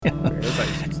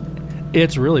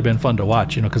It's really been fun to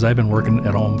watch, because I've been working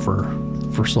at home for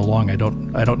so long. I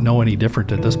don't know any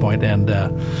different at this point, and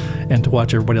to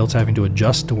watch everybody else having to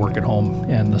adjust to work at home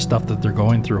and the stuff that they're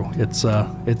going through, it's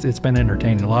been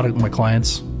entertaining. A lot of my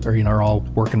clients are all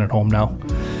working at home now.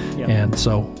 Yeah. And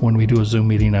so when we do a Zoom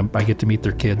meeting, I get to meet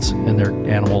their kids and their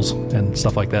animals and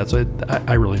stuff like that. So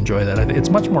I really enjoy that. It's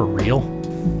much more real.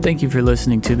 Thank you for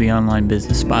listening to the Online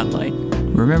Business Spotlight.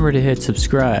 Remember to hit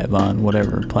subscribe on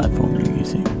whatever platform you're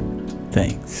using.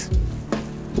 Thanks.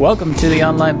 Welcome to the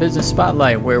Online Business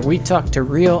Spotlight, where we talk to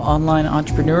real online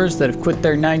entrepreneurs that have quit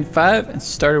their 9-to-5 and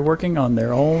started working on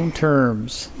their own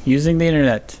terms using the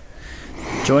internet.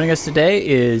 Joining us today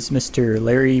is Mr.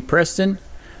 Larry Preston,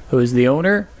 who is the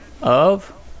owner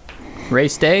of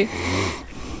Race Day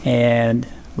and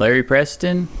Larry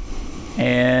Preston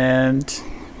and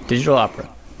Digital Opera.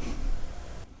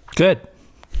 Good.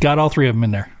 Got all three of them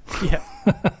in there. Yeah.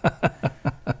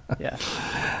 Yeah.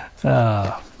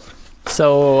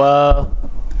 So why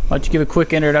don't you give a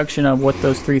quick introduction on what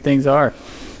those three things are?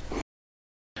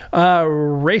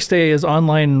 Race Day is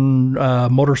online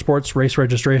motorsports race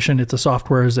registration. It's a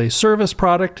software as a service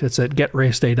product. It's at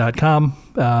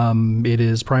getraceday.com. It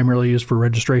is primarily used for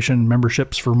registration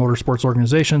memberships for motorsports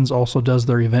organizations, also does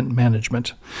their event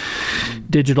management.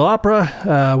 Digital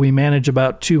Opera, we manage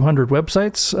about 200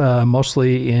 websites,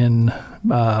 mostly in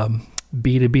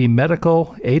B2B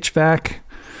medical, HVAC,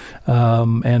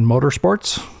 and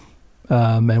motorsports.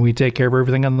 And we take care of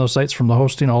everything on those sites from the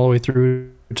hosting all the way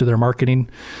through to their marketing,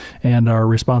 and are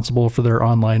responsible for their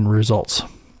online results.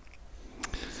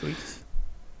 Sweet.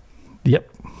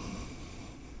 Yep.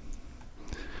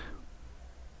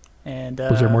 And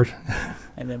was there more?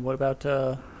 And then what about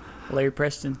Larry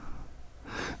Preston?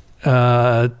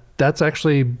 That's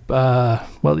actually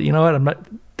well, you know what?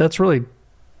 That's really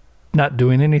not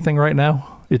doing anything right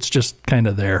now. It's just kind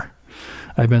of there.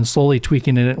 I've been slowly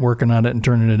tweaking it, working on it, and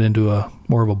turning it into a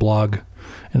more of a blog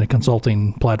and a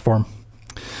consulting platform.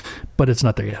 But it's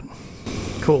not there yet.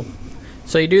 Cool.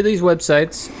 So you do these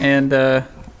websites, and I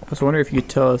was wondering if you could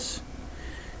tell us,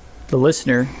 the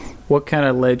listener, what kind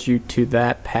of led you to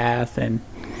that path, and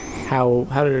how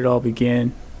did it all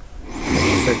begin?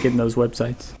 Start getting those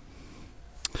websites.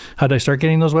 How did I start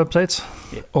getting those websites?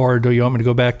 Yeah. Or do you want me to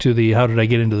go back to the how did I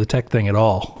get into the tech thing at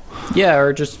all? Yeah,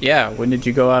 or just, when did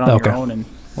you go out on your own, and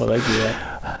what led you to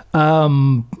that?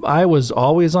 I was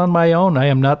always on my own. I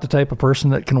am not the type of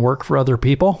person that can work for other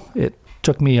people. It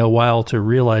took me a while to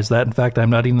realize that. In fact, I'm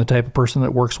not even the type of person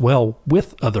that works well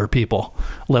with other people,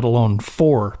 let alone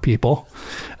for people.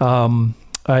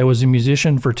 I was a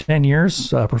musician for 10 years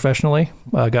professionally.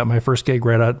 I got my first gig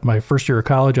right out my first year of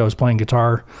college. I was playing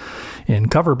guitar in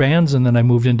cover bands, and then I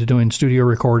moved into doing studio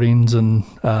recordings and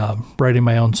writing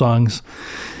my own songs.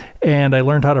 And I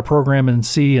learned how to program in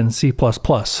C and C++.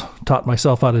 Taught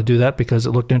myself how to do that because it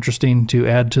looked interesting to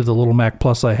add to the little Mac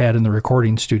Plus I had in the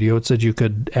recording studio. It said you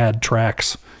could add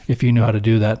tracks if you knew how to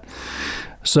do that.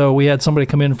 So we had somebody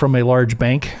come in from a large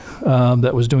bank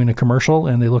that was doing a commercial,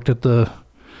 and they looked at the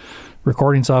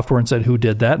recording software and said, "Who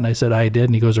did that?" And I said, "I did."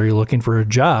 And he goes, "Are you looking for a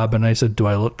job?" And I said, "Do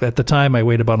I look?" At the time, I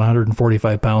weighed about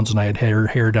 145 pounds, and I had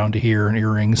hair down to here and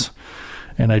earrings.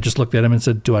 And I just looked at him and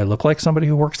said, "Do I look like somebody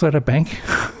who works at a bank?"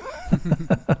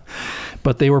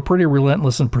 But they were pretty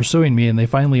relentless in pursuing me, and they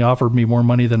finally offered me more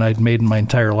money than I'd made in my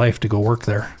entire life to go work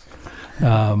there.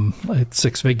 At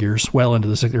 6 figures, well into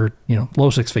the low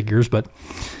 6 figures. But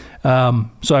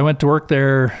so I went to work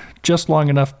there just long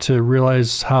enough to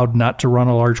realize how not to run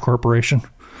a large corporation.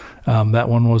 That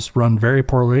one was run very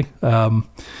poorly. I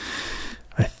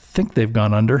think they've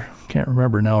gone under. Can't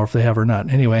remember now if they have or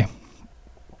not. Anyway,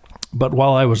 but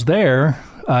while I was there,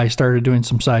 I started doing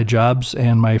some side jobs,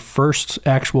 and my first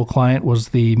actual client was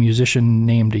the musician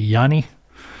named Yanni.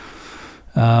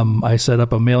 I set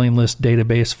up a mailing list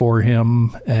database for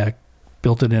him,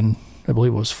 built it in, I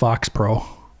believe it was Fox Pro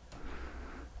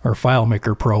or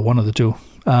FileMaker Pro, one of the two,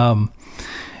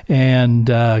 and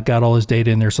got all his data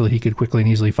in there so that he could quickly and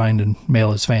easily find and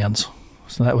mail his fans.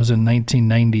 So that was in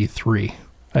 1993.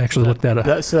 I actually looked that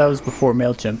up. So that was before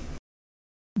MailChimp.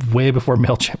 Way before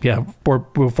MailChimp, yeah.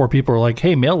 Before people were like,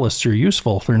 "Hey, mail lists are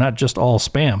useful. They're not just all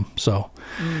spam." So,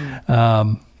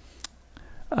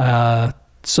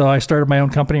 so I started my own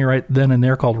company right then and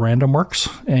there called RandomWorks,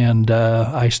 and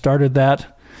I started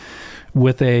that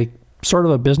with a sort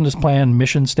of a business plan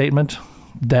mission statement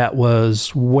that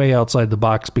was way outside the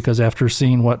box, because after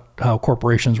seeing how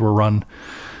corporations were run,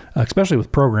 especially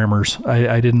with programmers,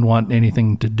 I didn't want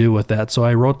anything to do with that. So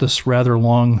I wrote this rather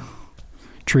long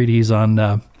treatise on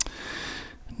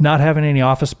not having any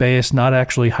office space, not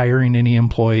actually hiring any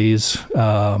employees,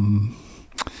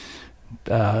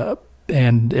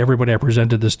 And everybody I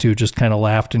presented this to just kind of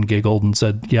laughed and giggled and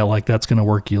said, yeah, like that's going to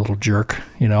work, you little jerk,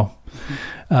 you know.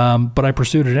 But I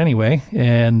pursued it anyway.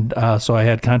 And so I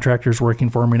had contractors working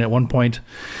for me. And at one point,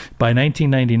 by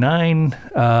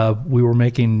 1999, we were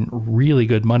making really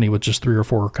good money with just 3 or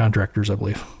 4 contractors, I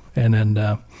believe. And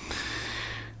then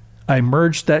I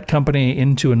merged that company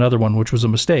into another one, which was a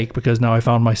mistake because now I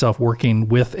found myself working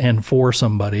with and for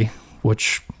somebody,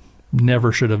 which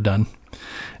never should have done.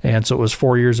 And so it was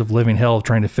 4 years of living hell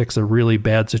trying to fix a really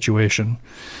bad situation.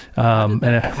 How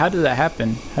did that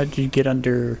happen? How did you get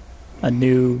under a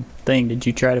new thing? Did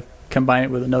you try to combine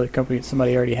it with another company that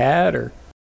somebody already had, or?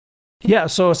 Yeah,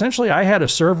 so essentially I had a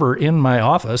server in my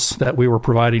office that we were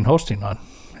providing hosting on.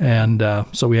 And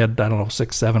so we had, I don't know,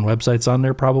 6, 7 websites on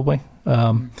there probably.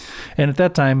 And at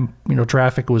that time, you know,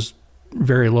 traffic was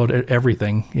very low to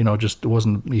everything, you know, just it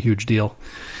wasn't a huge deal.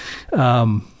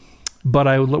 But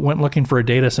I went looking for a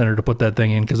data center to put that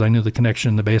thing in because I knew the connection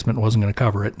in the basement wasn't going to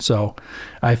cover it. So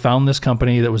I found this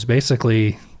company that was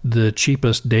basically the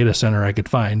cheapest data center I could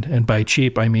find. And by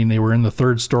cheap, I mean they were in the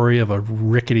 3rd story of a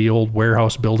rickety old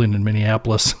warehouse building in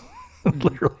Minneapolis,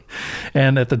 literally.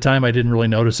 And at the time, I didn't really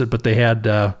notice it, but they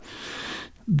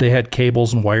had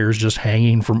cables and wires just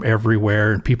hanging from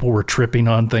everywhere, and people were tripping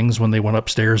on things when they went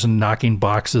upstairs and knocking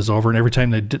boxes over. And every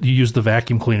time they used the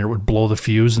vacuum cleaner, it would blow the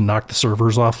fuse and knock the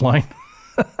servers offline.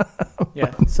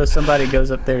 Yeah, so somebody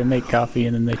goes up there to make coffee,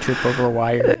 and then they trip over a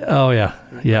wire. Oh, yeah.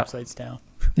 Yeah. Upsides down.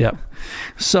 Yeah.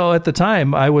 So at the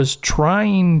time, I was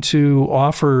trying to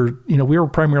offer, you know, we were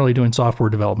primarily doing software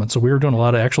development. So we were doing a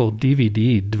lot of actual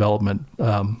DVD development,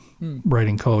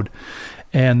 writing code.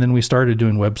 And then we started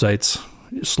doing websites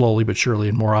slowly but surely,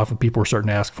 and more often people were starting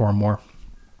to ask for them more.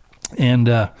 And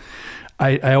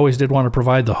I always did want to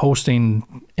provide the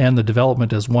hosting and the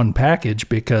development as one package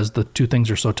because the two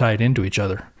things are so tied into each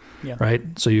other. Yeah. Right.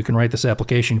 So you can write this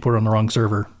application, you put it on the wrong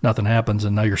server, nothing happens,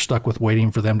 and now you're stuck with waiting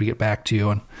for them to get back to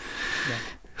you. And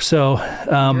so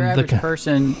your average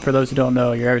person, for those who don't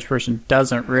know, your average person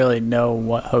doesn't really know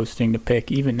what hosting to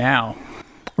pick, even now.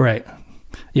 Right.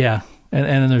 Yeah.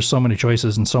 And there's so many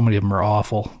choices, and so many of them are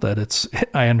awful that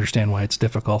I understand why it's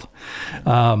difficult.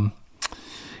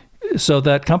 So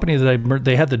that company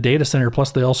they had the data center,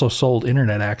 plus they also sold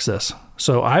internet access.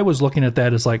 So I was looking at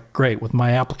that as like, great, with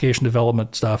my application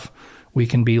development stuff, we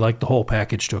can be like the whole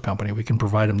package to a company. We can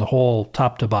provide them the whole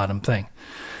top to bottom thing.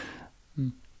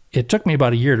 It took me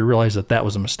about a year to realize that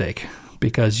was a mistake,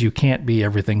 because you can't be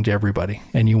everything to everybody.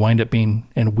 And you wind up being,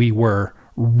 and we were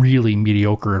really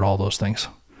mediocre at all those things.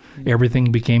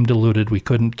 Everything became diluted. We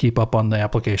couldn't keep up on the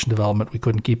application development. We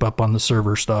couldn't keep up on the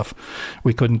server stuff.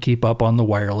 We couldn't keep up on the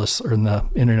wireless or the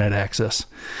internet access.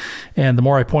 And the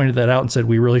more I pointed that out and said,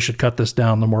 we really should cut this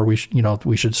down, the more we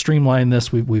should streamline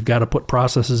this. We've got to put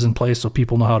processes in place so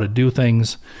people know how to do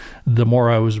things. The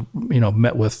more I was,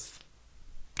 met with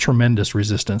tremendous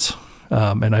resistance.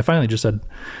 And I finally just said,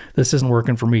 this isn't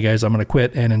working for me, guys. I'm going to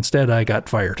quit. And instead I got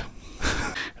fired.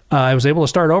 I was able to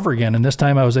start over again, and this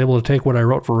time I was able to take what I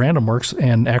wrote for RandomWorks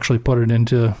and actually put it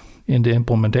into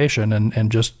implementation and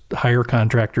just hire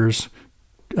contractors,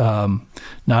 not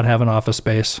have an office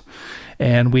space.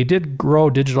 And we did grow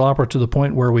Digital Opera to the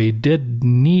point where we did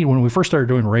need, when we first started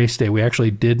doing Race Day, we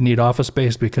actually did need office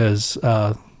space because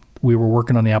we were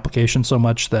working on the application so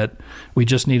much that we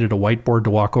just needed a whiteboard to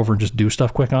walk over and just do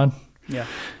stuff quick on. Yeah.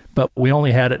 But we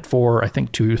only had it for, I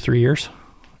think, 2 or 3 years.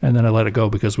 And then I let it go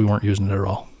because we weren't using it at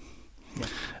all.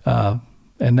 Yeah.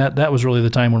 And that was really the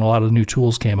time when a lot of new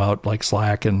tools came out, like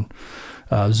Slack and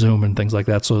Zoom and things like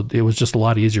that. So it was just a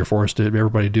lot easier for us to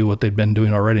everybody do what they'd been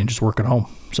doing already and just work at home.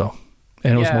 So,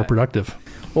 and it was more productive.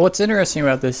 Well, what's interesting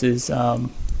about this is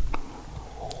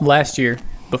last year,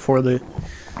 before the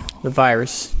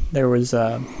virus, there was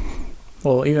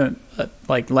even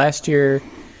like last year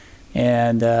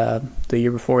and the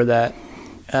year before that,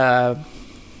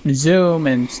 Zoom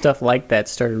and stuff like that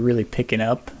started really picking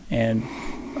up. And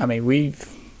I mean,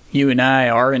 you and I,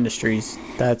 our industries,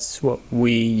 that's what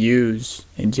we use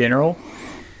in general.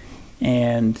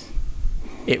 And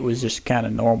it was just kind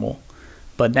of normal.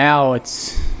 But now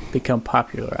it's become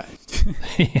popularized.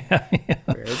 Yeah.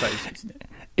 Everybody's using it.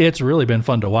 It's really been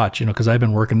fun to watch, because I've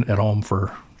been working at home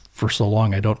for so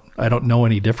long. I don't know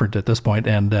any different at this point.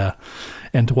 And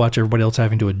to watch everybody else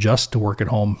having to adjust to work at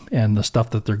home and the stuff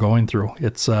that they're going through,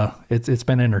 it's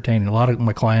been entertaining. A lot of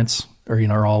my clients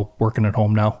are all working at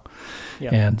home now.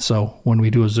 Yeah. And so when we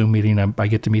do a Zoom meeting, I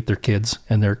get to meet their kids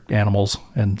and their animals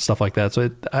and stuff like that.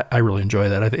 So I really enjoy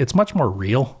that. It's much more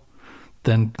real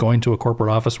than going to a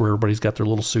corporate office where everybody's got their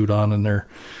little suit on and they're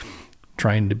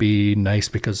trying to be nice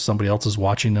because somebody else is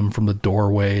watching them from the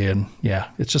doorway. And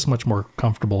yeah, it's just much more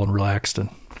comfortable and relaxed. And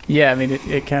Yeah, I mean,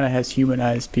 it kind of has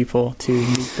humanized people to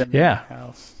meet them in their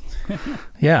house.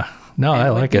 Yeah. No, And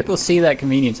I when like it. people see that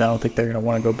convenience, I don't think they're going to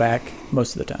want to go back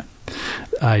most of the time.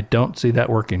 I don't see that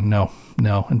working. No.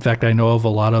 In fact, I know of a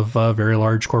lot of very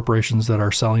large corporations that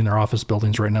are selling their office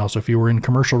buildings right now. So if you were in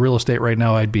commercial real estate right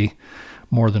now, I'd be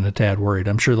more than a tad worried.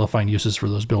 I'm sure they'll find uses for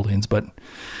those buildings, but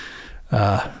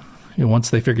once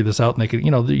they figure this out, and they could,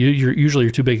 usually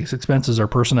your two biggest expenses are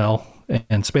personnel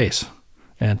and space.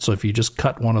 And so if you just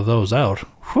cut one of those out,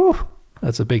 whew,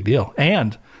 that's a big deal.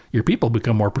 And your people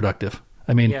become more productive.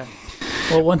 I mean, yeah.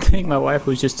 Well, one thing my wife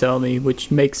was just telling me,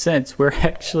 which makes sense,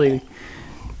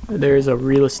 there's a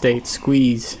real estate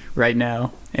squeeze right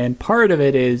now. And part of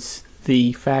it is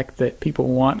the fact that people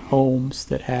want homes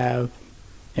that have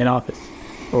an office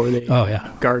or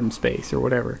garden space or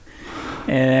whatever.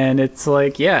 And it's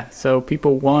like, so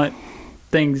people want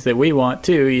things that we want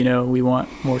too. We want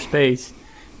more space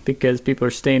because people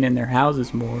are staying in their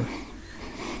houses more.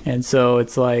 And so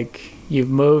it's like you've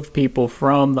moved people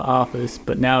from the office,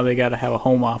 but now they got to have a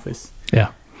home office.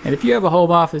 Yeah. And if you have a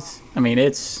home office, I mean,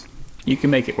 you can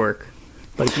make it work.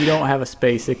 But if you don't have a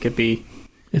space,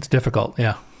 it's difficult.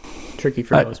 Yeah. Tricky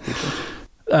for most people.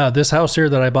 This house here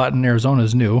that I bought in Arizona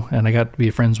is new, and I got to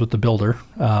be friends with the builder.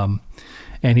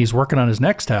 And he's working on his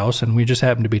next house, and we just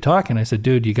happened to be talking. I said,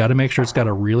 dude, you got to make sure it's got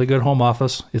a really good home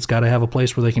office. It's got to have a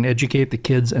place where they can educate the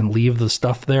kids and leave the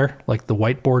stuff there, like the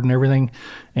whiteboard and everything.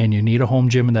 And you need a home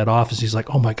gym in that office. He's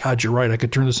like, oh my God, you're right. I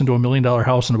could turn this into $1 million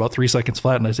house in about 3 seconds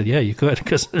flat. And I said, yeah, you could,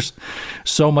 because there's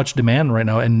so much demand right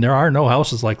now. And there are no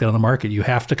houses like that on the market. You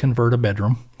have to convert a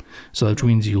bedroom. So that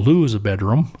means you lose a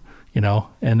bedroom.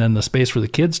 And then the space for the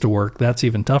kids to work, that's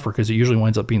even tougher because it usually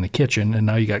winds up being the kitchen. And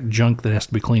now you got junk that has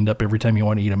to be cleaned up every time you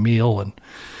want to eat a meal.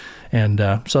 And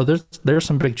so there's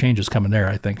some big changes coming there,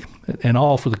 I think, and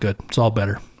all for the good. It's all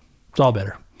better.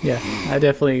 Yeah,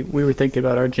 we were thinking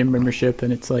about our gym membership,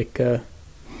 and it's like, I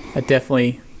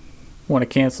definitely want to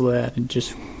cancel that and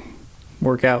just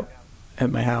work out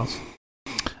at my house.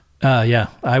 Yeah,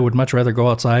 I would much rather go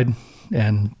outside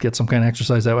and get some kind of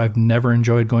exercise. I've never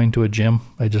enjoyed going to a gym.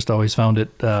 I just always found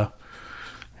it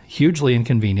hugely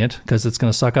inconvenient because it's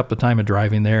going to suck up the time of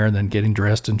driving there and then getting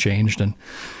dressed and changed, and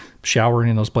showering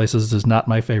in those places is not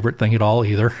my favorite thing at all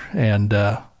either. And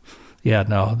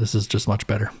this is just much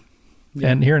better. Yeah.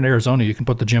 And here in Arizona, you can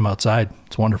put the gym outside.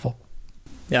 It's wonderful.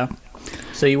 Yeah.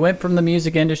 So you went from the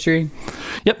music industry.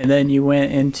 Yep. And then you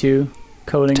went into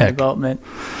coding and development.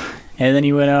 And then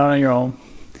you went out on your own.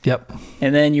 Yep.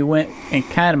 And then you went and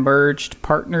kind of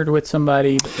partnered with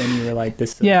somebody, but then you were like,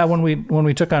 this. Yeah, when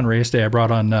we took on Race Day, I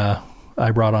brought on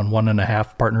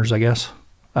 1.5 partners, I guess.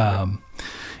 And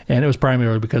it was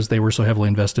primarily because they were so heavily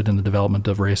invested in the development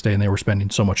of Race Day, and they were spending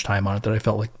so much time on it that I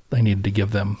felt like I needed to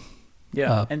give them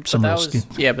some real skin.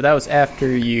 Yeah, but that was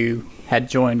after you had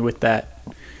joined with that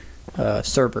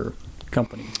server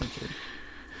company.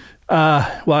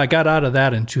 Well, I got out of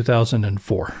that in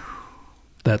 2004,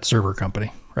 that server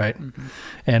company, right? Mm-hmm.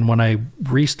 And when I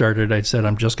restarted, I said,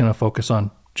 I'm just going to focus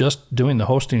on just doing the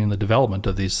hosting and the development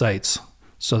of these sites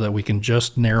so that we can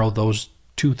just narrow those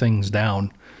two things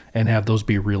down and have those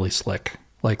be really slick,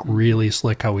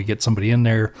 how we get somebody in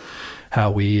there,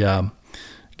 how we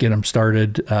get them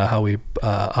started, how we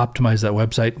optimize that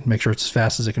website, make sure it's as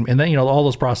fast as it can. And then, all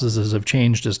those processes have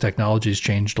changed as technology's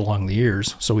changed along the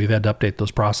years. So we've had to update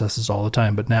those processes all the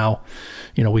time. But now,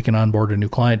 we can onboard a new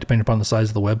client depending upon the size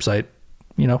of the website,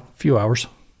 a few hours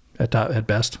at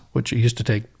best, which used to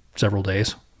take several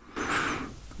days.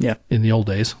 Yeah. In the old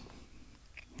days.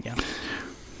 Yeah.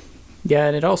 Yeah,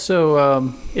 and it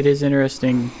also, it is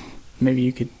interesting, maybe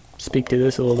you could speak to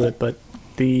this a little bit, but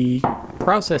the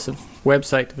process of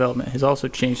website development has also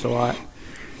changed a lot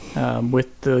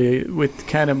with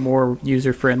kind of more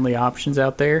user-friendly options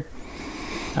out there.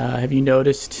 Have you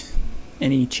noticed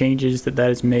any changes that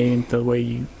has made in the way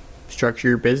you structure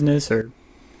your business? Or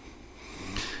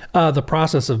the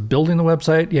process of building the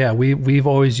website, yeah, we've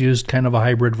always used kind of a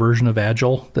hybrid version of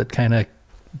Agile that kind of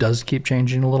does keep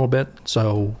changing a little bit.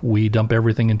 So we dump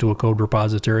everything into a code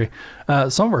repository.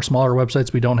 Some of our smaller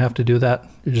websites, we don't have to do that.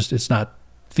 It's not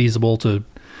feasible to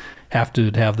have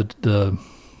the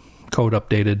code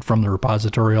updated from the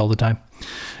repository all the time.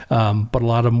 But a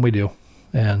lot of them we do.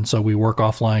 And so we work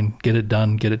offline, get it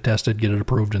done, get it tested, get it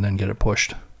approved, and then get it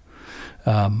pushed.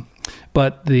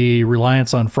 But the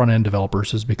reliance on front-end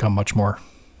developers has become much more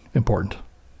important.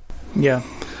 Yeah.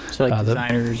 So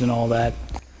designers and all that.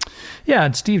 Yeah,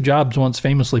 and Steve Jobs once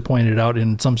famously pointed out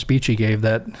in some speech he gave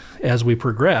that as we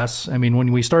progress, I mean,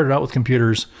 when we started out with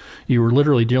computers, you were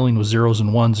literally dealing with zeros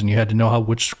and ones, and you had to know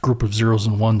which group of zeros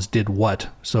and ones did what.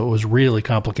 So it was really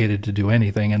complicated to do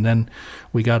anything. And then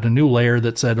we got a new layer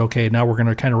that said, okay, now we're going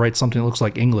to kind of write something that looks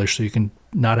like English so you can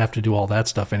not have to do all that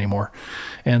stuff anymore.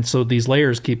 And so these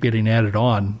layers keep getting added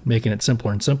on, making it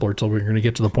simpler and simpler until we're going to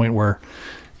get to the point where,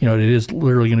 it is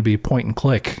literally going to be point and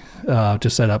click to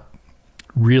set up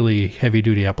really heavy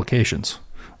duty applications.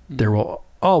 There will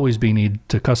always be need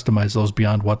to customize those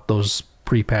beyond what those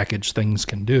prepackaged things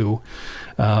can do.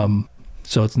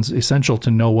 So it's essential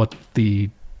to know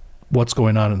what's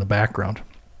going on in the background.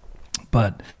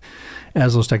 But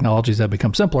as those technologies have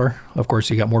become simpler, of course,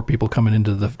 you got more people coming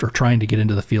into or trying to get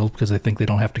into the field because they think they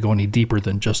don't have to go any deeper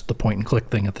than just the point and click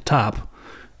thing at the top.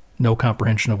 No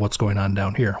comprehension of what's going on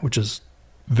down here, which is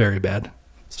very bad.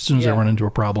 As soon as I run into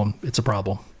a problem, it's a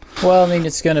problem. Well, I mean,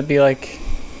 it's going to be like,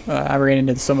 I ran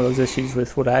into some of those issues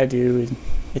with what I do.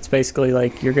 It's basically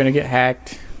like you're going to get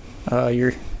hacked.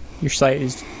 Your site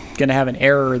is going to have an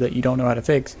error that you don't know how to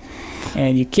fix.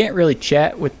 And you can't really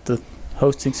chat with the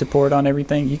hosting support on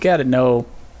everything. You got to know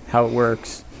how it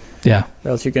works. Yeah.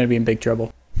 Or else you're going to be in big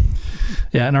trouble.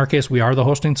 Yeah, in our case, we are the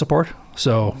hosting support.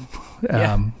 So, so you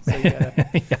gotta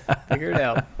figure it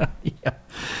out. Yeah.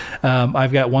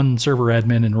 I've got one server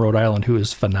admin in Rhode Island who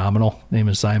is phenomenal. Name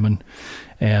is Simon.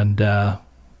 And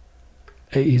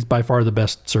he's by far the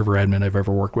best server admin I've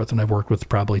ever worked with. And I've worked with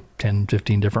probably 10,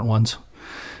 15 different ones.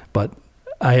 But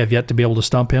I have yet to be able to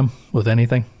stump him with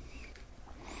anything,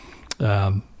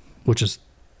 which is,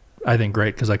 I think,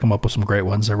 great because I come up with some great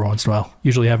ones every once in a while.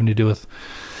 Usually having to do with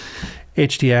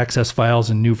htaccess files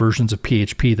and new versions of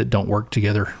PHP that don't work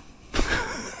together.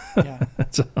 Yeah.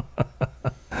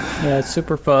 Yeah, it's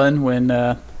super fun when,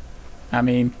 there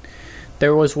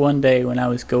was one day when I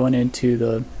was going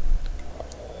into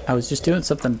I was just doing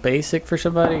something basic for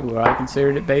somebody where I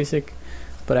considered it basic,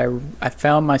 but I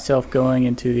found myself going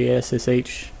into the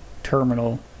SSH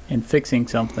terminal and fixing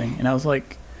something, and I was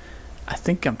like, I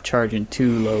think I'm charging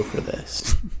too low for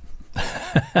this.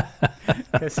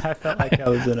 Because I felt like I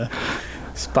was in a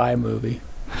spy movie.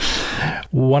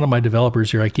 One of my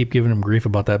developers here, I keep giving him grief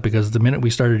about that because the minute we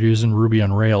started using Ruby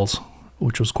on Rails,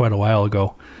 which was quite a while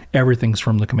ago, everything's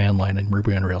from the command line in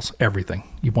Ruby on Rails. Everything.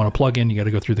 You want to plug in, you got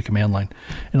to go through the command line.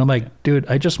 And I'm like, dude,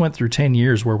 I just went through 10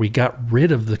 years where we got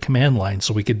rid of the command line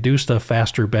so we could do stuff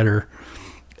faster, better.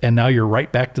 And now you're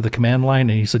right back to the command line.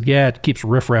 And he said, yeah, it keeps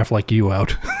riffraff like you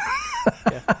out.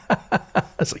 Yeah. I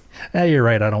was like, you're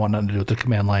right. I don't want nothing to do with the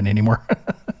command line anymore.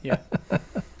 Yeah.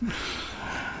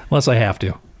 Unless I have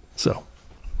to. So.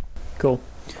 Cool.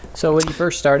 So when you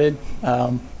first started,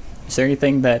 is there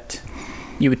anything that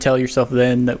you would tell yourself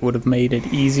then that would have made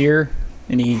it easier?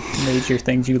 Any major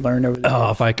things you learned over the years?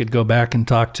 Oh, if I could go back and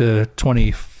talk to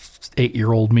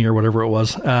 28-year-old me or whatever it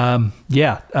was.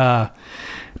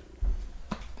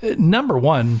 Number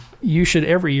one, you should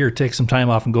every year take some time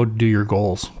off and go do your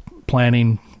goals,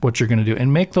 planning what you're going to do,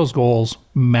 and make those goals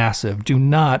massive. Do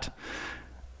not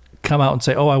come out and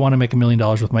say, I want to make $1 million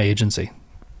with my agency.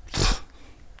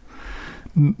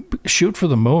 Shoot for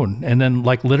the moon and then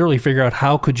literally figure out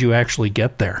how could you actually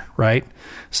get there, right?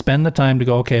 Spend the time to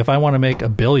go, okay, if I want to make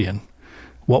 $1 billion,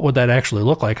 what would that actually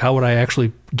look like? How would I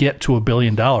actually get to $1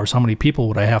 billion? How many people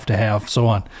would I have to have? So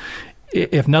on.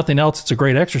 If nothing else, it's a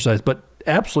great exercise, but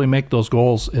absolutely make those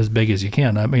goals as big as you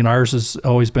can. I mean, ours has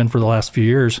always been for the last few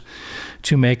years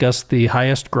to make us the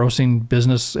highest grossing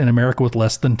business in America with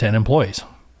less than 10 employees.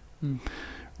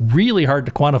 Really hard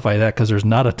to quantify that because there's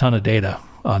not a ton of data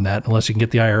on that unless you can get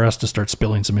the IRS to start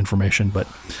spilling some information. But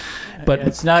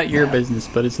it's not your business,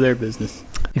 but it's their business.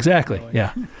 Exactly.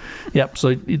 Yeah. Yep.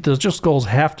 So those just goals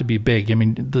have to be big. I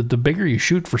mean, the bigger you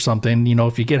shoot for something,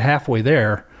 if you get halfway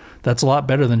there, that's a lot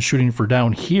better than shooting for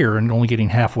down here and only getting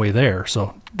halfway there.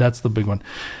 So that's the big one.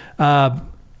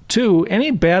 Two,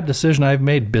 any bad decision I've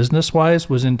made business-wise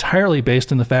was entirely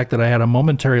based on the fact that I had a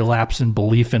momentary lapse in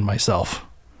belief in myself.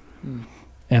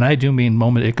 And I do mean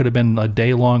moment. It could have been a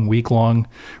day-long, week-long,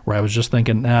 where I was just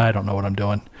thinking, I don't know what I'm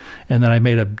doing. And then I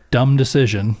made a dumb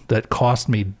decision that cost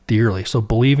me dearly. So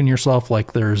believe in yourself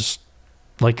like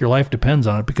your life depends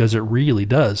on it, because it really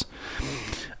does.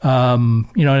 And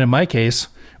in my case,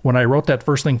 when I wrote that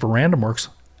first thing for RandomWorks,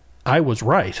 I was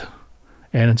right.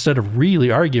 And instead of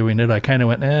really arguing it, I kind of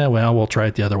went, we'll try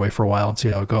it the other way for a while and see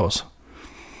how it goes.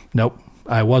 Nope,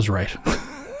 I was right.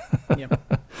 Yep.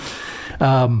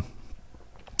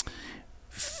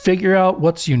 Figure out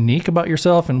what's unique about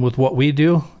yourself. And with what we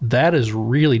do, that is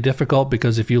really difficult,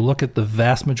 because if you look at the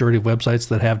vast majority of websites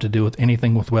that have to do with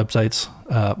anything with websites,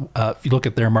 if you look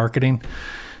at their marketing,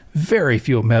 very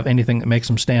few of them have anything that makes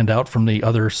them stand out from the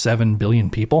other 7 billion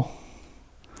people.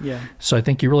 Yeah. So I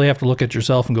think you really have to look at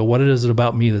yourself and go, what is it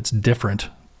about me that's different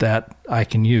that I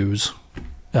can use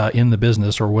in the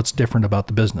business, or what's different about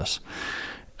the business?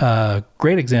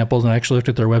 Great examples, and I actually looked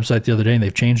at their website the other day, and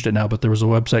they've changed it now, but there was a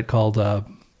website called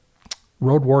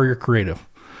Road Warrior Creative.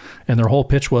 And their whole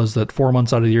pitch was that 4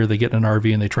 months out of the year, they get in an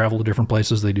RV and they travel to different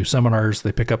places. They do seminars,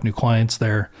 they pick up new clients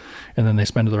there, and then they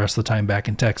spend the rest of the time back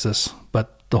in Texas.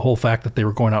 But the whole fact that they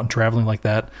were going out and traveling like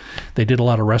that, they did a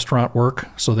lot of restaurant work.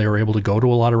 So they were able to go to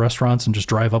a lot of restaurants and just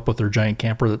drive up with their giant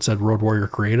camper that said Road Warrior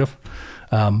Creative.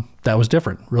 That was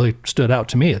different. Really stood out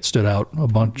to me. It stood out a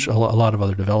lot of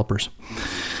other developers.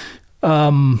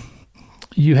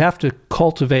 You have to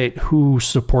cultivate who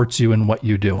supports you in what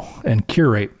you do and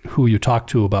curate who you talk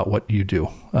to about what you do.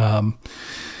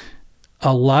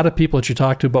 A lot of people that you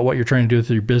talk to about what you're trying to do with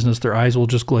your business, their eyes will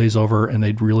just glaze over and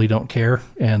they really don't care.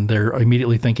 And they're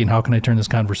immediately thinking, how can I turn this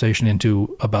conversation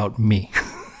into about me?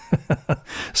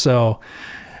 So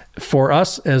for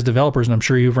us as developers, and I'm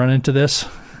sure you've run into this,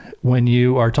 when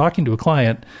you are talking to a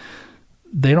client,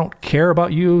 they don't care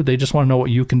about you. They just want to know what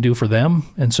you can do for them.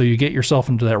 And so you get yourself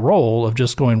into that role of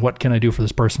just going, what can I do for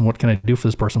this person? What can I do for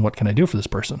this person? What can I do for this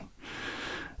person?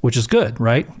 Which is good,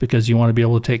 right? Because you want to be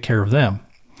able to take care of them.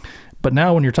 But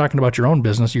now when you're talking about your own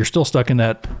business, you're still stuck in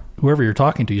that, whoever you're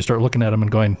talking to, you start looking at them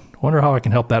and going, I wonder how I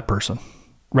can help that person.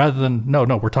 Rather than, no,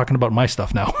 we're talking about my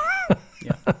stuff now.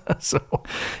 Yeah. So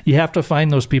you have to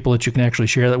find those people that you can actually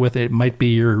share that with. It might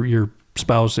be your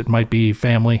spouse, it might be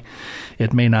family,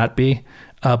 it may not be.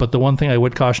 But the one thing I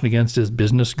would caution against is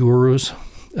business gurus,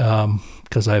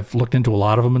 because I've looked into a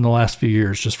lot of them in the last few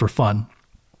years just for fun.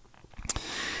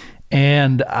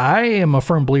 And I am a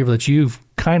firm believer that you've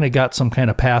kind of got some kind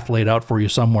of path laid out for you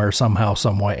somewhere, somehow,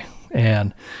 some way.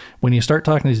 And when you start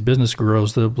talking to these business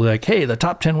gurus, they'll be like, hey, the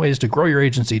top 10 ways to grow your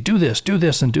agency, do this,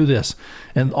 and do this.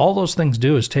 And all those things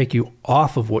do is take you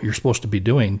off of what you're supposed to be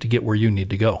doing to get where you need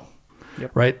to go.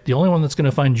 Yep. Right? The only one that's going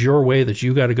to find your way that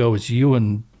you got to go is you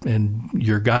and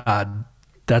your God.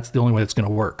 That's the only way that's going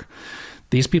to work.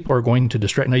 These people are going to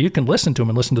distract. Now, you can listen to them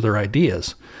and listen to their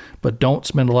ideas, but don't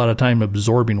spend a lot of time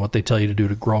absorbing what they tell you to do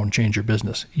to grow and change your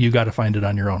business. You got to find it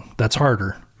on your own. That's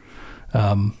harder.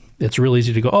 It's real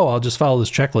easy to go, I'll just follow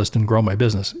this checklist and grow my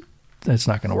business. It's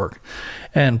not going to work.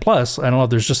 And plus, I don't know,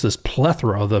 there's just this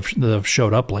plethora that have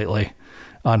showed up lately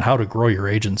on how to grow your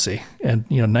agency. And,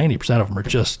 90% of them are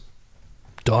just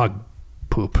dog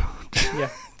poop. Yeah.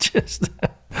 Just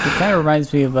it kind of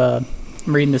reminds me of I'm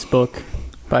reading this book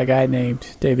by a guy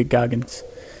named David Goggins,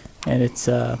 and it's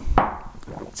about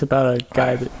a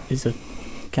guy that is a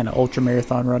kind of ultra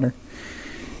marathon runner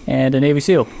and a Navy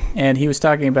SEAL, and he was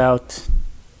talking about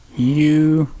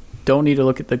you don't need to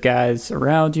look at the guys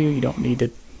around you. You don't need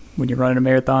to, when you're running a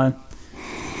marathon,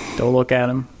 don't look at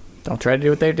them. Don't try to do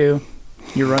what they do.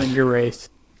 You're running your race.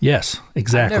 Yes,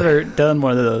 exactly. I've never done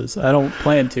one of those. I don't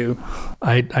plan to.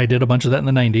 I did a bunch of that in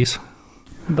the 90s.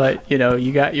 But,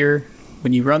 you got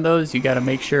when you run those, you got to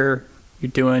make sure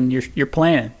you're doing your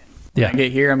plan. Yeah. When I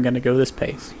get here, I'm going to go this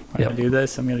pace. I'm going to do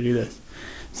this, I'm going to do this.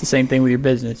 It's the same thing with your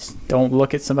business. Don't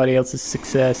look at somebody else's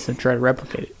success and try to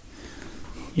replicate it.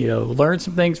 Learn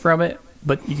some things from it,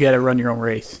 but you got to run your own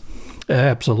race.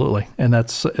 Absolutely. And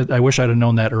I wish I'd have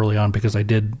known that early on, because I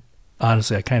did.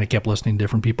 Honestly, I kind of kept listening to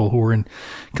different people who were in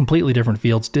completely different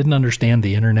fields, didn't understand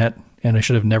the internet, and I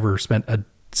should have never spent a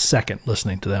second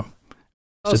listening to them.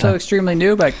 Also extremely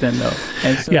new back then, though.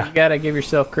 And so you got to give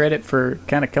yourself credit for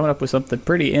kind of coming up with something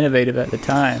pretty innovative at the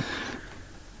time,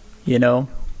 Yeah,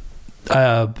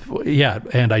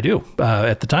 and I do.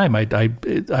 At the time,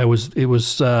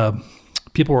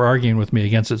 people were arguing with me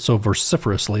against it so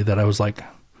vociferously that I was like,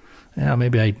 yeah,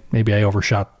 maybe I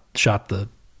overshot the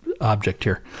object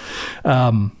here.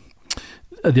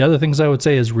 The other things I would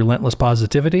say is relentless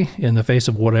positivity in the face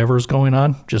of whatever's going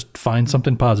on. Just find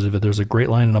something positive. There's a great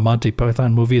line in a Monty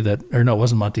Python movie it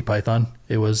wasn't Monty Python.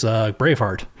 It was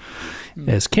Braveheart.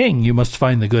 As king, you must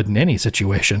find the good in any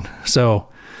situation. So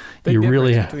big you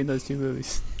really between those two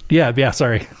movies. Yeah.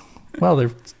 Sorry. Well,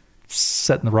 they're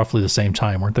set in roughly the same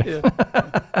time, weren't they? Yeah.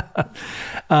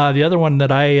 The other one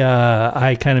that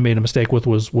I kind of made a mistake with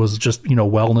was just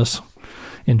wellness.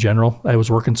 In general, I was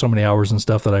working so many hours and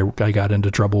stuff that I got into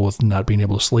trouble with not being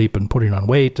able to sleep and putting on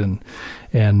weight, and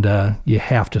you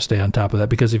have to stay on top of that,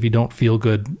 because if you don't feel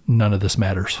good, none of this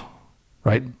matters,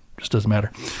 right? Just doesn't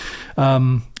matter.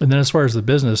 And then as far as the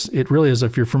business, it really is,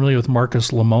 if you're familiar with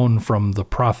Marcus Lemoine from The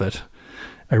Prophet,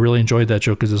 I really enjoyed that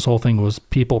show because his whole thing was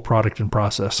people, product, and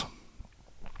process.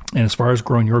 And as far as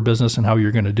growing your business and how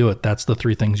you're going to do it, that's the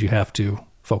three things you have to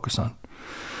focus on.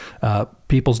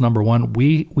 People's number one.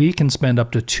 We can spend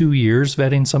up to 2 years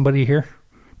vetting somebody here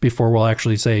before we'll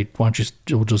actually say, why don't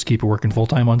we'll just keep working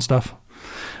full-time on stuff.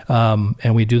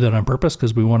 And we do that on purpose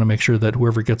because we want to make sure that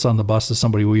whoever gets on the bus is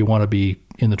somebody we want to be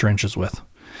in the trenches with.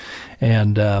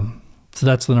 And so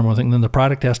that's the number one thing. Then the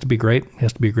product has to be great. It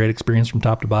has to be a great experience from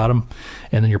top to bottom.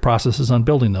 And then your processes on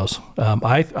building those.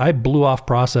 I blew off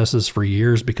processes for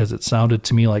years because it sounded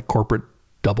to me like corporate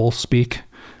double speak.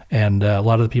 And a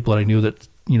lot of the people that I knew that,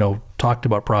 talked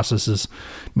about processes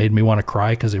made me want to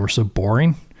cry because they were so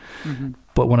boring. Mm-hmm.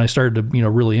 But when I started to,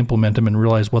 really implement them and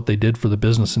realize what they did for the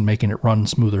business and making it run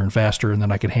smoother and faster, and then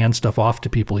I could hand stuff off to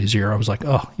people easier, I was like,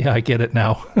 oh, yeah, I get it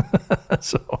now.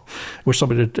 So I wish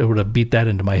somebody would have beat that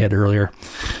into my head earlier.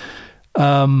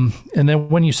 And then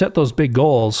when you set those big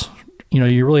goals,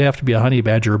 you really have to be a honey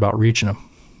badger about reaching them.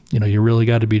 You really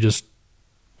got to be just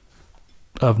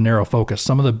of narrow focus.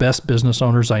 Some of the best business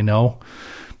owners I know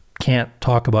can't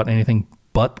talk about anything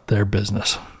but their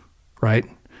business, right?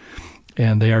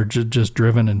 And they are just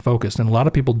driven and focused. And a lot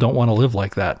of people don't want to live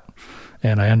like that.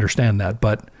 And I understand that.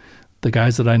 But the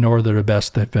guys that I know are the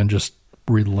best, they've been just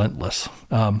relentless.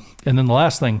 And then the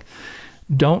last thing,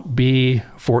 don't be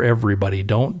for everybody.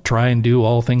 Don't try and do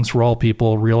all things for all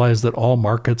people. Realize that all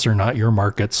markets are not your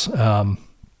markets. And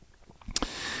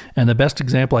the best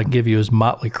example I can give you is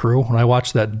Motley Crue. When I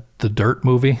watched The Dirt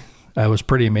movie, I was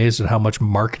pretty amazed at how much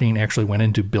marketing actually went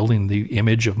into building the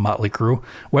image of Motley Crue,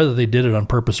 whether they did it on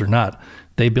purpose or not.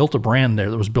 They built a brand there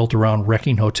that was built around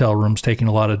wrecking hotel rooms, taking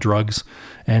a lot of drugs,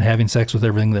 and having sex with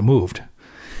everything that moved.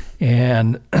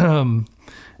 And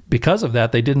because of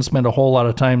that, they didn't spend a whole lot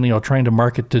of time, trying to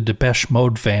market to Depeche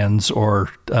Mode fans or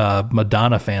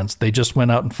Madonna fans. They just went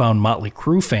out and found Motley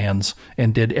Crue fans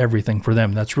and did everything for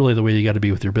them. That's really the way you got to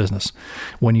be with your business.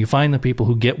 When you find the people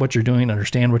who get what you're doing,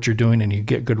 understand what you're doing, and you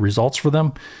get good results for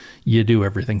them, you do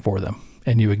everything for them,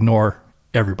 and you ignore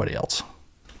everybody else.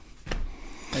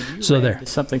 So there.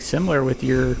 Something similar with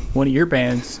one of your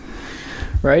bands,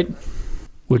 right?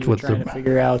 Which was trying to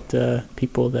figure out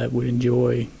people that would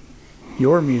enjoy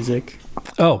your music.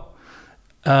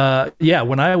 Yeah.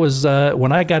 When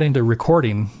I got into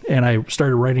recording and I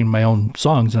started writing my own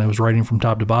songs and I was writing from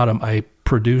top to bottom, I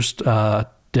produced a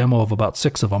demo of about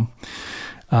 6 of them.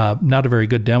 Not a very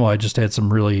good demo. I just had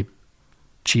some really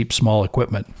cheap, small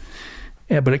equipment,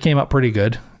 but it came out pretty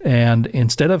good. And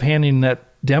instead of handing that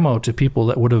demo to people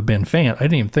that would have been fans, I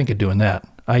didn't even think of doing that.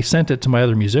 I sent it to my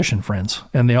other musician friends,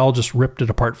 and they all just ripped it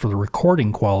apart for the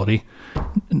recording quality.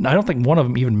 I don't think one of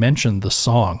them even mentioned the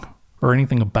song or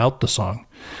anything about the song.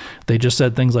 They just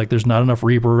said things like, there's not enough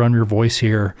reverb on your voice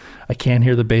here. I can't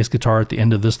hear the bass guitar at the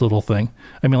end of this little thing.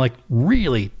 I mean, like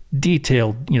really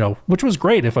detailed, which was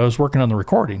great if I was working on the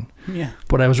recording. Yeah.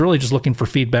 But I was really just looking for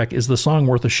feedback. Is the song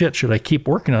worth a shit? Should I keep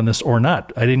working on this or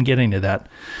not? I didn't get any of that.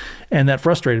 And that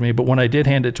frustrated me. But when I did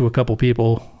hand it to a couple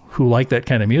people who like that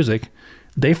kind of music,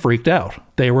 they freaked out.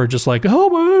 They were just like,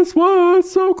 oh, it's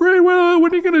so great. Well,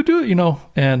 when are you going to do it?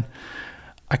 And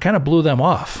I kind of blew them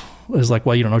off. It was like,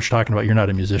 well, you don't know what you're talking about. You're not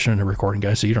a musician and a recording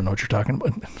guy, so you don't know what you're talking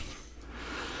about.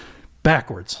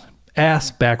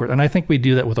 Ass backwards. And I think we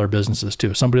do that with our businesses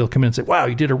too. Somebody will come in and say, wow,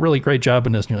 you did a really great job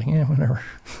in this. And you're like, yeah, whatever.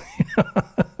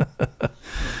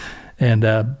 And,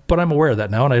 but I'm aware of that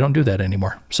now and I don't do that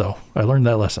anymore. So I learned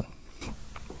that lesson.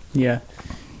 Yeah.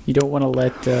 You don't want to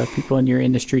let people in your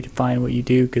industry define what you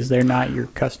do because they're not your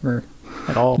customer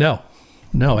at all.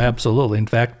 No, absolutely. In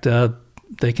fact,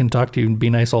 they can talk to you and be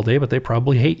nice all day, but they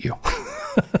probably hate you.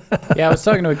 Yeah, I was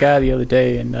talking to a guy the other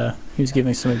day, and he was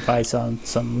giving some advice on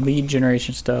some lead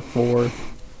generation stuff for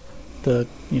the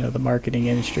marketing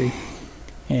industry,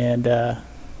 and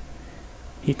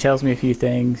he tells me a few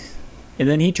things, and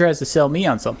then he tries to sell me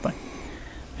on something,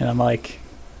 and I'm like,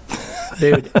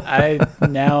 dude,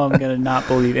 I'm gonna not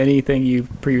believe anything you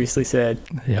previously said.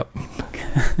 Yep.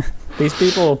 These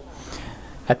people,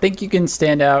 I think you can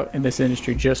stand out in this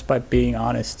industry just by being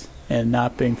honest and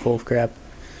not being full of crap.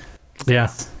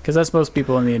 Yeah. Because that's most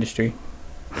people in the industry.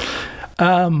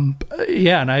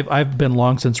 Yeah, and I've been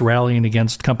long since rallying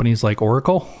against companies like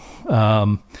Oracle,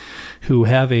 who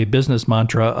have a business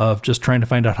mantra of just trying to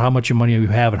find out how much money you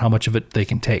have and how much of it they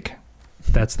can take.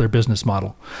 That's their business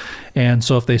model. And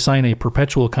so if they sign a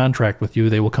perpetual contract with you,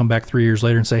 they will come back 3 years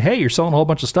later and say, hey, you're selling a whole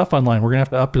bunch of stuff online. We're going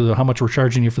to have to up to how much we're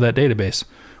charging you for that database.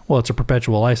 Well, it's a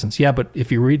perpetual license. Yeah, but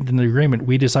if you read in the agreement,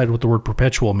 we decided what the word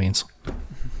perpetual means.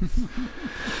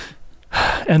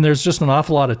 And there's just an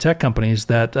awful lot of tech companies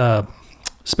that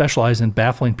specialize in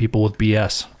baffling people with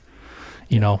BS.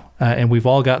 And we've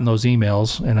all gotten those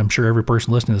emails, and I'm sure every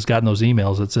person listening has gotten those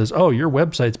emails that says, oh, your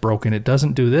website's broken. It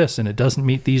doesn't do this, and it doesn't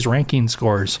meet these ranking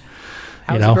scores.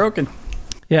 How's it broken?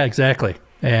 Yeah, exactly.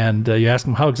 And you ask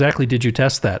them, how exactly did you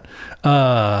test that?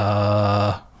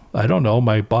 I don't know.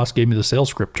 My boss gave me the sales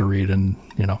script to read, and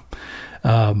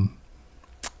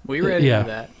we read into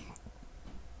that.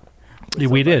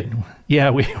 We did. Yeah,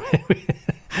 we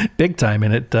big time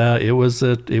in it. It was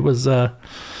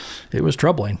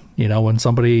troubling,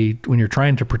 when you're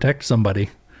trying to protect somebody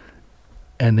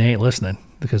and they ain't listening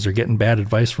because they're getting bad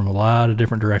advice from a lot of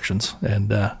different directions.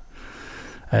 And,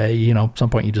 at some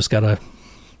point you just gotta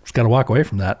walk away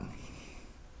from that.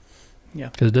 Yeah.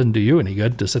 Because it doesn't do you any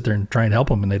good to sit there and try and help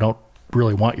them and they don't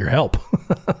really want your help.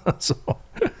 So,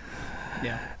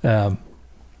 yeah.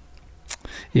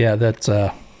 Yeah, that's,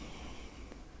 well,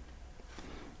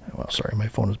 sorry, my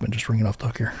phone has been just ringing off the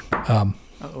hook here.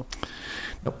 Uh-oh.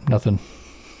 Nope, nothing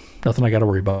I got to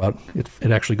worry about.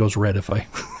 It actually goes red if I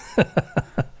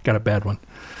got a bad one.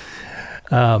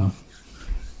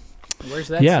 Where's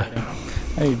that setting?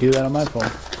 I need to do that on my phone.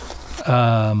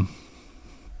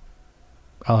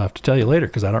 I'll have to tell you later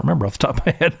because I don't remember off the top of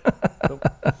my head. Cool.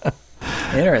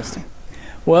 Interesting.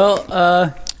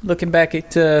 Well, looking back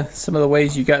at some of the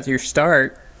ways you got to your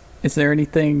start, is there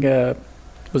anything,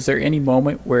 was there any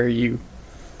moment where you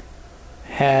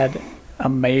had a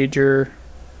major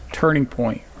turning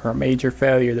point or a major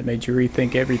failure that made you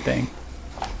rethink everything?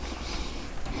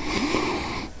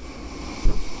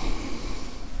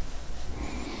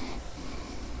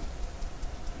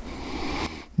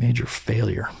 Major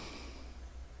failure.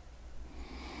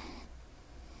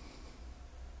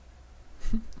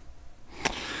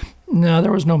 No,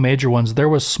 there was no major ones. There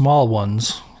was small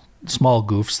ones, small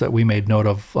goofs that we made note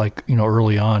of,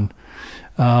 early on.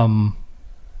 And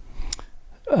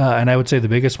I would say the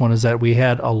biggest one is that we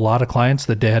had a lot of clients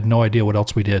that they had no idea what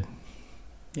else we did.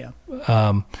 Yeah.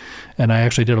 And I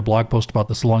actually did a blog post about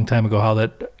this a long time ago, how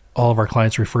that all of our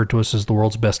clients referred to us as the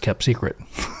world's best kept secret.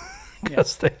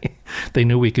 Because they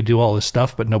knew we could do all this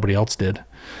stuff, but nobody else did.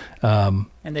 And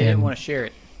they didn't want to share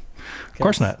it. Of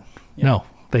course not. Yeah. No.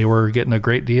 They were getting a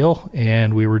great deal,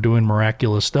 and we were doing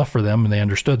miraculous stuff for them, and they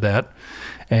understood that.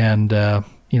 And,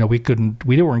 we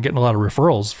weren't getting a lot of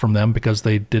referrals from them because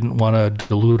they didn't want to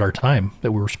dilute our time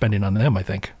that we were spending on them, I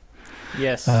think.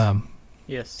 Yes.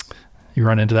 Yes. You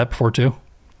run into that before too?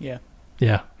 Yeah.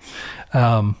 Yeah.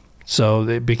 So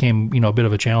it became, a bit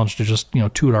of a challenge to just,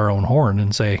 toot our own horn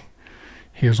and say,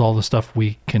 here's all the stuff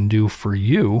we can do for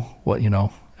you.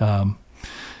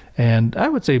 And I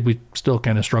would say we still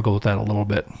kind of struggle with that a little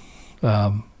bit.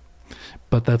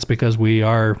 But that's because we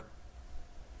are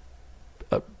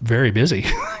very busy.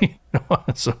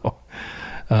 So,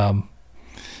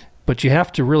 but you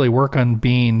have to really work on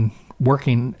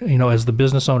working, as the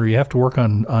business owner, you have to work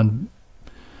on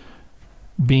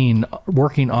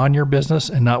working on your business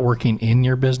and not working in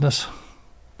your business.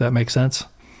 That makes sense?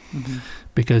 Mm-hmm.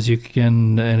 Because you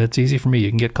can, and it's easy for me, you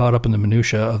can get caught up in the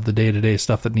minutia of the day-to-day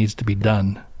stuff that needs to be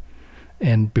done.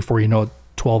 And before you know it,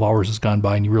 12 hours has gone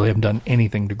by and you really haven't done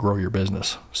anything to grow your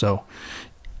business. So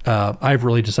I've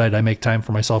really decided I make time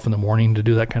for myself in the morning to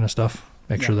do that kind of stuff.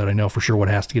 Make sure that I know for sure what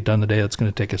has to get done the day that's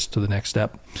going to take us to the next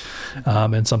step.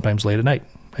 And sometimes late at night,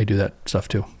 I do that stuff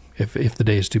too, if the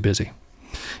day is too busy.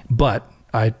 But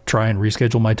I try and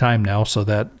reschedule my time now so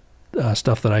that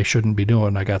stuff that I shouldn't be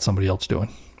doing, I got somebody else doing.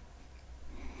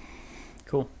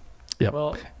 Cool. Yeah.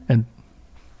 Well, and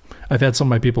I've had some of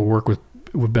my people work with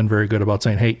who have been very good about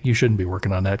saying, hey, you shouldn't be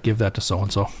working on that. Give that to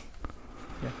so-and-so.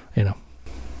 Yeah.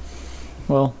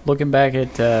 Well, looking back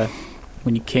at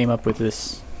when you came up with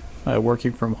this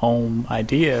working from home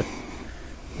idea,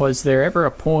 was there ever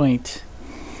a point,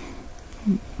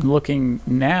 looking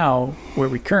now where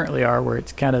we currently are, where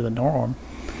it's kind of the norm,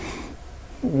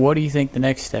 what do you think the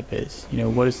next step is?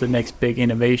 What is the next big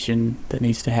innovation that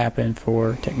needs to happen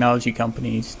for technology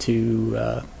companies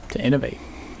to innovate,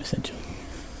 essentially?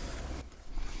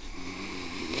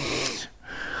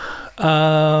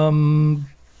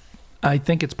 I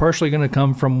think it's partially going to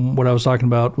come from what I was talking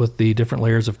about with the different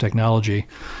layers of technology.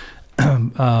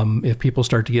 If people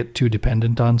start to get too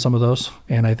dependent on some of those,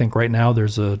 and I think right now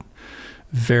there's a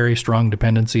very strong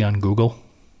dependency on Google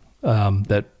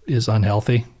that is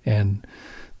unhealthy, and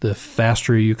the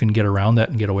faster you can get around that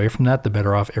and get away from that, the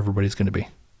better off everybody's going to be.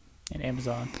 And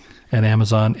Amazon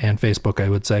and Facebook, I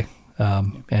would say,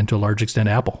 and to a large extent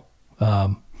Apple.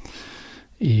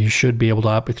 You should be able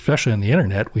to, especially on the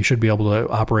internet, we should be able to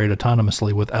operate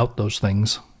autonomously without those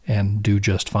things and do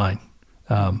just fine.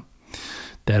 That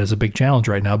is a big challenge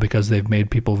right now because they've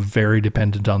made people very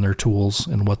dependent on their tools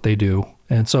and what they do.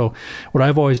 And so what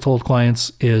I've always told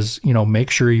clients is,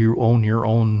 make sure you own your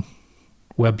own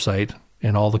website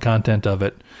and all the content of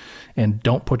it, and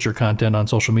don't put your content on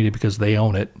social media because they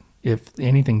own it. If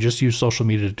anything, just use social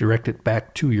media to direct it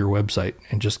back to your website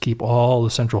and just keep all the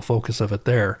central focus of it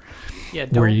there. Yeah,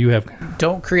 where you have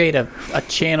don't create a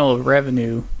channel of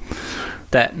revenue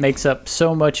that makes up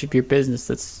so much of your business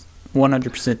that's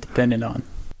 100% dependent on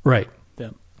right.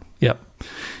 them. Yep.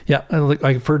 Yeah,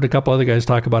 I've heard a couple other guys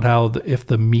talk about how if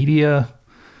the media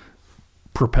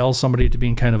propels somebody to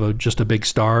being kind of just a big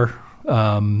star,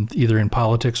 either in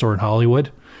politics or in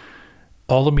Hollywood,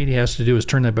 all the media has to do is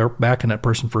turn their back on that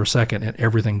person for a second and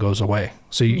everything goes away.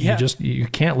 So you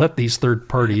can't let these third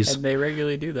parties. And they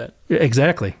regularly do that.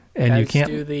 Exactly. And you can't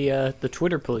do the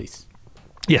Twitter police.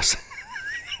 Yes.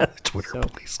 Twitter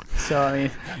police. So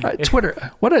I mean,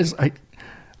 Twitter,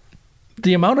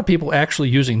 the amount of people actually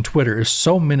using Twitter is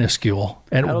so minuscule,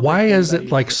 and why is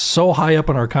it like so high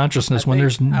up in our consciousness when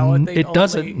it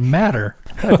doesn't matter?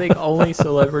 I think only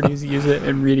celebrities use it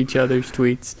and read each other's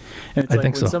tweets. And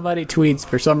it's when somebody tweets,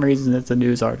 for some reason, it's a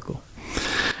news article.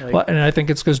 And I think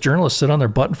it's because journalists sit on their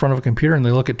butt in front of a computer and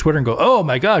they look at Twitter and go, "Oh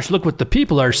my gosh, look what the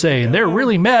people are saying. They're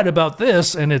really mad about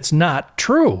this," and it's not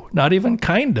true, not even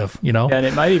kind of, And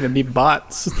it might even be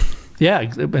bots. Yeah,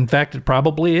 in fact, it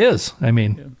probably is. I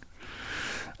mean.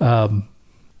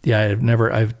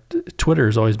 Twitter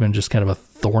has always been just kind of a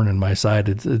thorn in my side.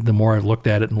 The more I've looked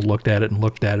at it,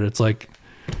 it's like,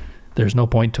 there's no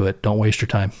point to it. Don't waste your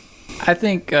time. I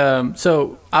think,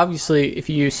 so obviously if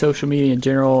you use social media in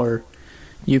general, or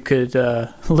you could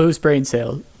lose brain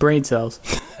cells,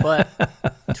 but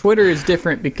Twitter is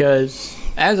different because,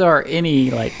 as are any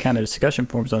like kind of discussion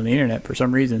forums on the internet for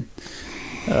some reason,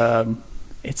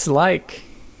 it's like,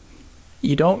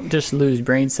 you don't just lose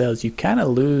brain cells, you kind of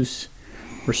lose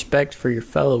respect for your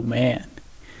fellow man.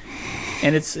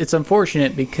 And it's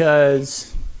unfortunate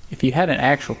because if you had an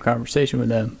actual conversation with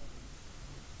them,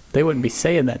 they wouldn't be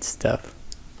saying that stuff.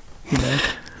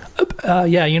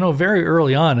 Very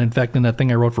early on, in fact, in that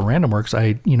thing I wrote for RandomWorks,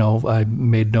 I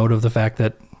made note of the fact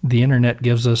that the internet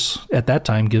gives us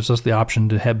the option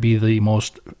to be the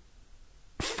most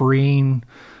freeing,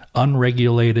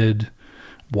 unregulated,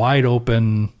 wide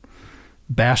open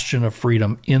bastion of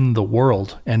freedom in the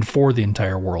world and for the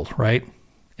entire world, right?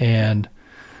 And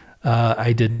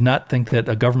I did not think that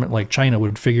a government like China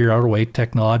would figure out a way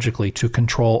technologically to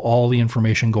control all the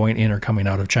information going in or coming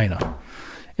out of China.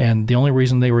 And the only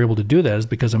reason they were able to do that is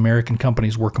because American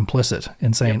companies were complicit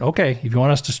in saying, okay, if you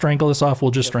want us to strangle this off,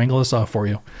 we'll just strangle this off for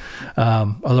you.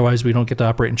 Otherwise, we don't get to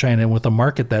operate in China. And with a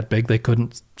market that big, they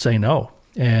couldn't say no.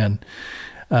 And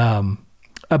but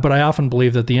I often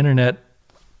believe that the internet,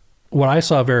 what I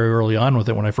saw very early on with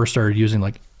it when I first started using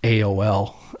like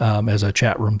AOL as a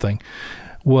chat room thing,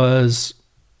 was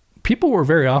people were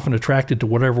very often attracted to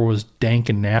whatever was dank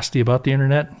and nasty about the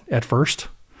internet at first.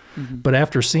 Mm-hmm. But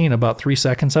after seeing about 3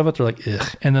 seconds of it, they're like,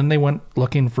 ugh. And then they went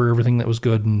looking for everything that was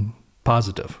good and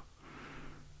positive.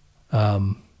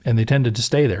 And they tended to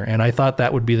stay there. And I thought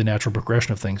that would be the natural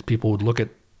progression of things. People would look at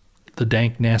the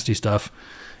dank, nasty stuff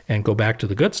and go back to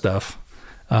the good stuff.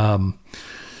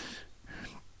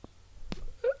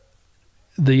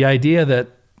 The idea that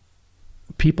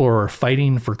people are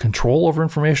fighting for control over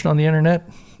information on the internet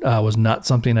was not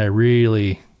something I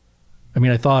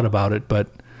thought about it, but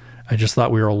I just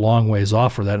thought we were a long ways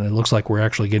off for that. And it looks like we're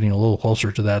actually getting a little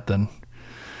closer to that than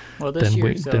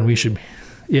we should.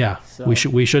 Yeah, so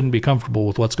we shouldn't be comfortable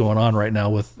with what's going on right now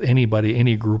with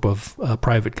any group of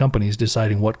private companies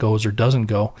deciding what goes or doesn't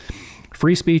go.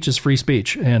 Free speech is free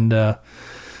speech. And,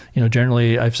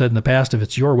 generally I've said in the past, if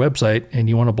it's your website and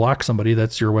you want to block somebody,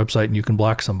 that's your website and you can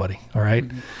block somebody. All right.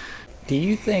 Mm-hmm. Do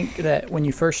you think that when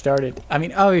you first started, I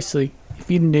mean, obviously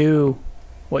if you knew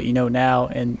what you know now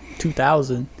in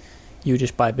 2000, you would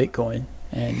just buy Bitcoin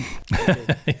and, yeah.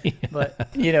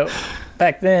 But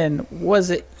back then, was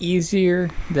it easier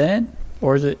then,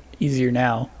 or is it easier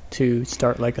now to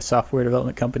start like a software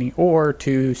development company or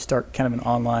to start kind of an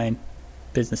online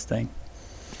business thing?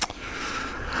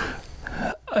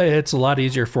 It's a lot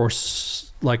easier for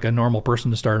like a normal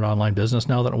person to start an online business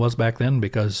now than it was back then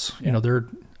because,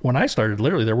 when I started,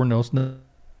 literally there were no such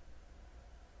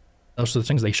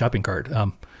things as a shopping cart.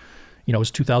 It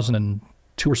was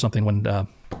 2002 or something when like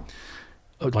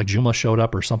Joomla showed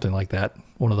up or something like that.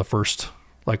 One of the first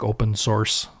like open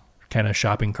source kind of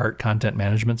shopping cart content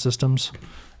management systems,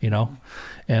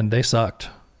 and they sucked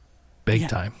big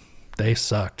time. They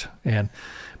sucked.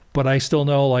 But I still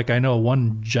know, I know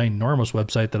one ginormous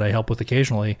website that I help with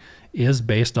occasionally is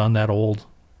based on that old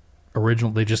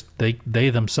original. They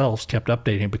themselves kept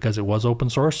updating it because it was open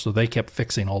source. So they kept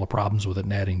fixing all the problems with it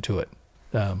and adding to it.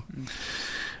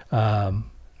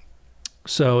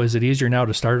 So is it easier now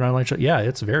to start an online shop? Yeah,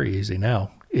 it's very easy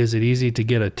now. Is it easy to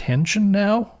get attention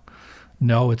now?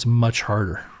 No, it's much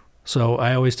harder. So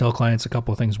I always tell clients a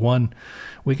couple of things. One,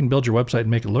 we can build your website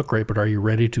and make it look great, but are you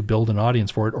ready to build an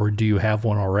audience for it, or do you have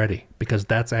one already? Because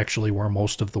that's actually where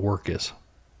most of the work is,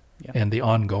 and the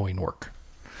ongoing work.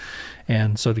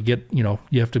 And so to get, you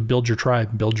have to build your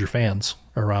tribe, build your fans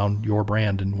around your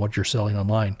brand and what you're selling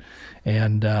online.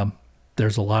 And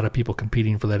there's a lot of people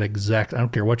competing for that exact, I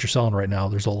don't care what you're selling right now,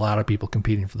 there's a lot of people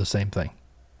competing for the same thing.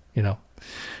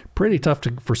 Pretty tough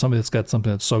for somebody that's got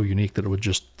something that's so unique that it would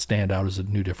just stand out as a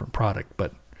new, different product.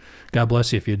 But God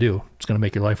bless you if you do. It's going to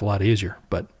make your life a lot easier.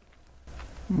 But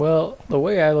well, the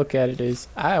way I look at it is,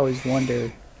 I always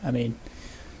wonder. I mean,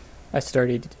 I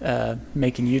started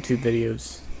making YouTube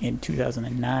videos in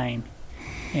 2009,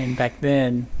 and back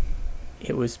then,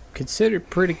 it was considered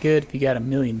pretty good if you got 1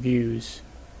 million views,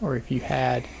 or if you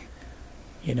had,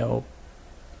 if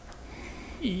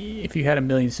you had 1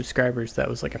 million subscribers. That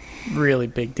was like a really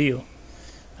big deal.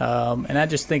 And I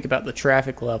just think about the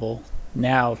traffic level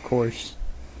now. Of course,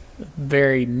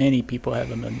 very many people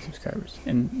have 1 million subscribers,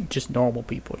 and just normal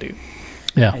people do.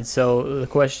 Yeah. And so the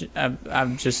question,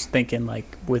 I'm just thinking,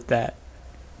 like, with that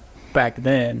back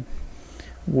then,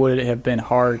 would it have been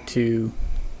hard to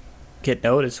get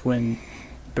noticed when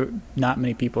not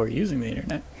many people are using the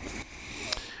internet?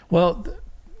 Well,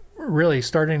 really,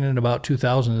 starting in about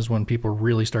 2000 is when people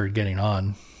really started getting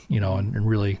on, and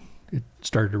really it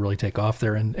started to really take off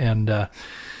there. And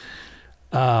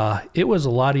it was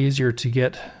a lot easier to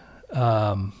get,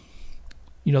 the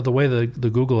way the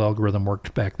Google algorithm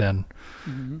worked back then.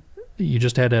 Mm-hmm. You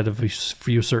just had to have a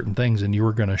few certain things and you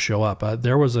were going to show up.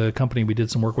 There was a company we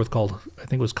did some work with I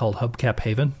think it was called Hubcap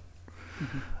Haven.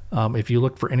 Mm-hmm. If you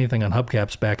look for anything on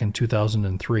hubcaps back in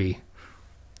 2003,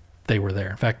 they were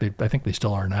there. In fact, I think they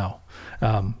still are now.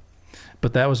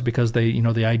 But that was because they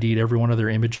ID'd every one of their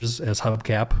images as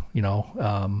hubcap.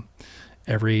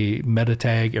 Every meta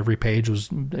tag, every page was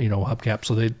hubcap.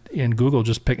 So in Google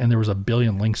just picked, and there was 1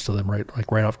 billion links to them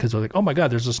right off, because they're like, oh my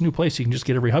God, there's this new place you can just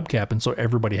get every hubcap, and so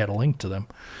everybody had a link to them.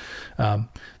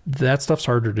 That stuff's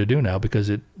harder to do now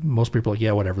because most people are like,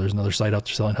 yeah, whatever. There's another site out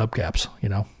there selling hubcaps.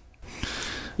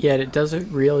 Yeah, it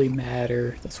doesn't really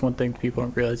matter. That's one thing people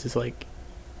don't realize is, like,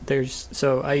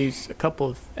 so I use a couple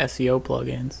of SEO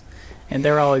plugins, and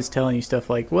they're always telling you stuff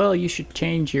like, well, you should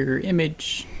change your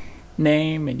image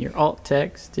name and your alt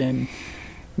text and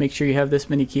make sure you have this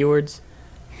many keywords.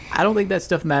 I don't think that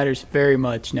stuff matters very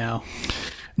much now.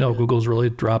 No, Google's really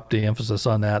dropped the emphasis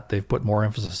on that. They've put more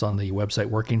emphasis on the website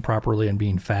working properly and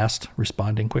being fast,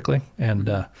 responding quickly. And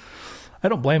I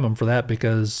don't blame them for that,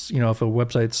 because, if a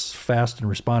website's fast and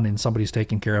responding, somebody's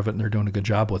taking care of it and they're doing a good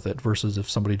job with it, versus if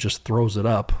somebody just throws it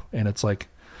up and it's like,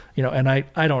 and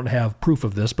I don't have proof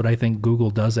of this, but I think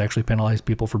Google does actually penalize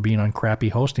people for being on crappy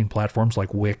hosting platforms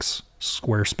like Wix,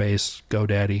 Squarespace,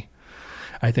 GoDaddy.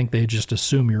 I think they just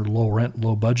assume you're low rent,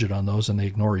 low budget on those, and they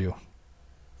ignore you.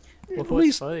 Well, at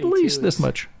least this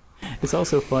much. It's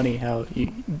also funny how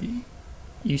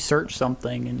you search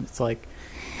something and it's like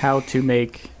how to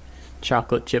make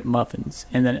chocolate chip muffins,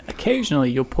 and then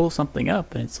occasionally you'll pull something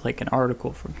up and it's like an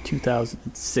article from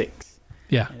 2006.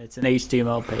 Yeah. And it's an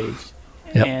HTML page.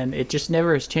 Yep. And it just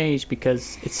never has changed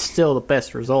because it's still the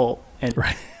best result. And,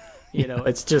 right.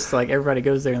 It's just like everybody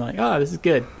goes there and like, oh, this is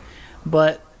good.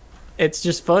 But it's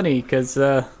just funny because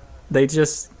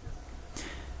there's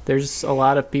a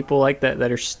lot of people like that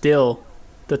are still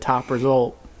the top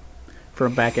result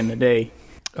from back in the day.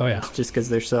 Oh, yeah. It's just because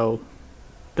they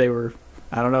were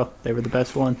the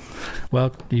best one.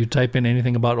 Well, you type in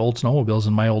anything about old snowmobiles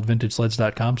and my old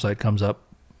vintagesleds.com site comes up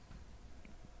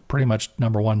pretty much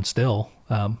number one still.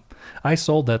 I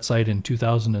sold that site in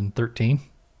 2013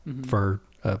 for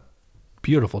a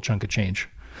beautiful chunk of change.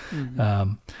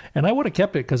 Mm-hmm. And I would have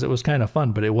kept it because it was kind of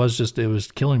fun, but it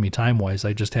was killing me time-wise.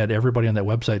 I just had everybody on that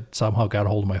website somehow got a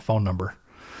hold of my phone number.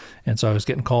 And so I was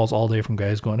getting calls all day from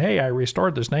guys going, hey, I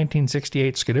restored this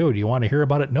 1968 Skidoo. Do you want to hear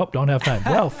about it? Nope, don't have time.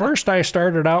 Well, first I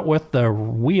started out with the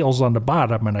wheels on the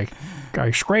bottom, and I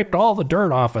scraped all the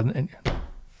dirt off, and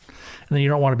then you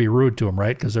don't want to be rude to them,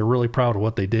 right? Because they're really proud of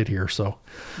what they did here. So,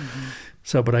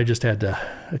 but I just had to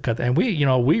cut. And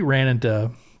we ran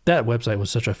into that website was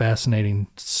such a fascinating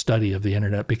study of the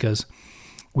internet, because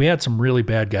we had some really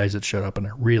bad guys that showed up in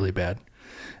there, really bad.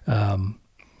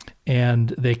 And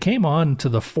they came on to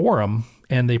the forum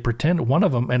and they one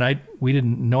of them, and we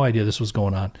didn't no idea this was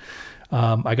going on.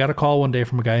 I got a call one day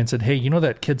from a guy and said, hey,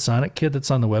 that Kid Sonic kid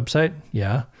that's on the website?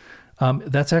 Yeah.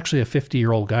 That's actually a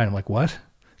 50-year-old guy. And I'm like, what?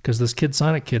 Because this Kid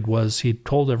Sonic kid he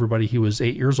told everybody he was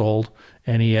 8 years old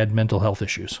and he had mental health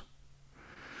issues.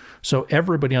 So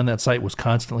everybody on that site was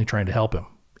constantly trying to help him.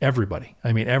 Everybody.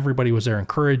 I mean, everybody was there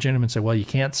encouraging him and said, well, you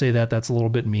can't say that. That's a little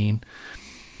bit mean.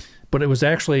 But it was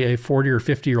actually a 40 or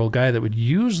 50-year-old guy that would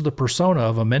use the persona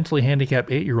of a mentally handicapped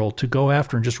 8-year-old to go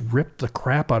after and just rip the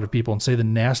crap out of people and say the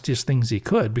nastiest things he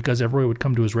could, because everybody would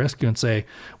come to his rescue and say,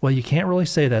 well, you can't really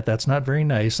say that. That's not very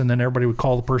nice. And then everybody would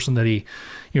call the person that he,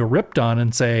 ripped on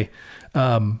and say,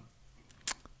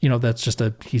 that's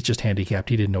he's just handicapped.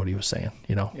 He didn't know what he was saying,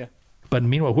 Yeah. But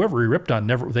meanwhile, whoever he ripped on,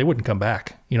 they wouldn't come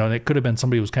back. And it could have been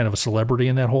somebody who was kind of a celebrity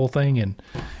in that whole thing.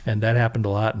 And that happened a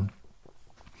lot. And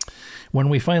when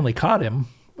we finally caught him,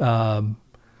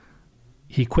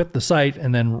 he quit the site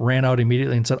and then ran out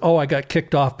immediately and said, oh, I got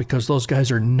kicked off because those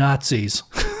guys are Nazis.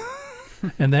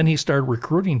 And then he started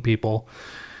recruiting people.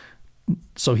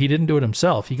 So he didn't do it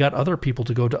himself. He got other people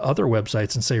to go to other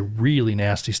websites and say really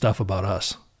nasty stuff about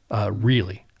us.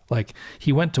 Really. Like,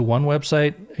 he went to one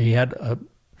website,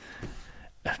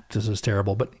 this is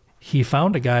terrible, but he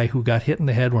found a guy who got hit in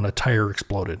the head when a tire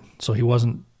exploded. So he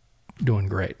wasn't doing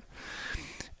great.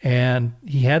 And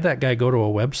he had that guy go to a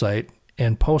website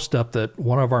and post up that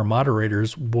one of our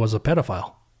moderators was a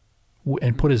pedophile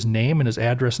and put his name and his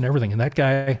address and everything. And that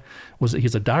guy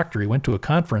he's a doctor. He went to a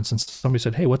conference and somebody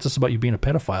said, hey, what's this about you being a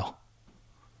pedophile?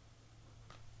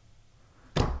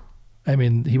 I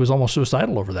mean, he was almost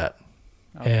suicidal over that.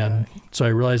 Okay. And so I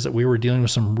realized that we were dealing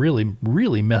with some really,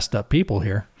 really messed up people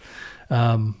here.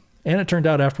 And it turned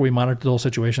out after we monitored the whole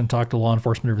situation, talked to law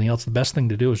enforcement and everything else, the best thing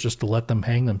to do is just to let them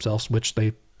hang themselves, which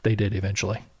they did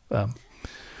eventually. The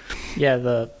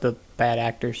bad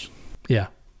actors. Yeah.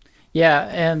 Yeah,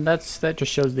 and that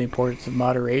just shows the importance of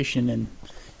moderation, and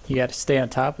you got to stay on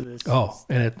top of this. Oh,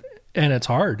 and it's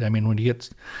hard. I mean, when you get,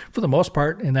 for the most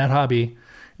part in that hobby,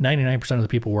 99% of the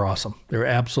people were awesome. They were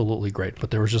absolutely great,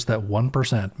 but there was just that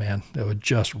 1%, man, that would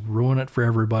just ruin it for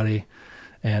everybody.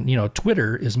 And,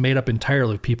 Twitter is made up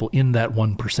entirely of people in that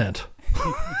 1%.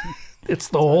 It's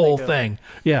the whole thing.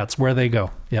 Yeah, it's where they go.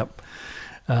 Yep.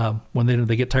 When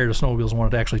they get tired of snowmobiles and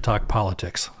want to actually talk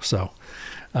politics. So,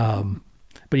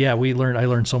 but yeah, I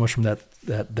learned so much from that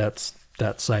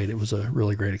site. It was a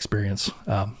really great experience.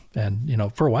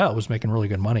 And for a while it was making really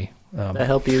good money. That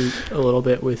helped you a little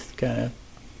bit with kind of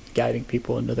guiding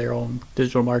people into their own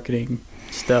digital marketing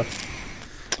stuff.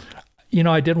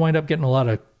 I did wind up getting a lot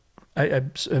of,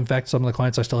 in fact, some of the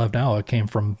clients I still have now, it came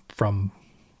from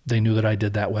they knew that I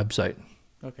did that website.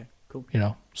 Okay, cool.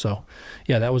 So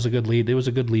yeah, that was a good lead. It was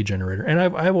a good lead generator. And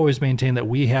I've always maintained that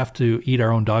we have to eat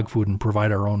our own dog food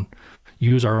and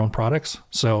use our own products.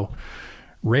 So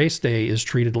RaceDay is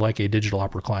treated like a digital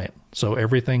opera client. So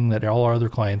everything that all our other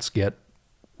clients get,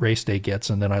 RaceDay gets,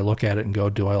 and then I look at it and go,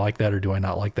 do I like that or do I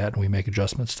not like that? And we make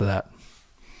adjustments to that.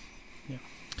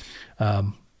 Yeah.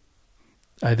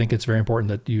 I think it's very important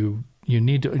that you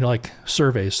need to, like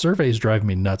surveys. Surveys drive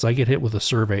me nuts. I get hit with a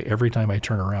survey every time I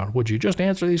turn around. Would you just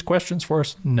answer these questions for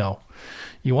us? No.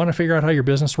 You want to figure out how your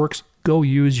business works? Go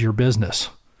use your business,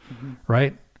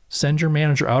 right? Send your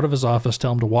manager out of his office,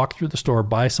 tell him to walk through the store,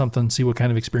 buy something, see what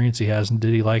kind of experience he has, and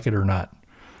did he like it or not?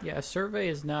 Yeah, a survey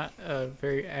is not a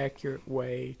very accurate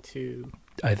way to...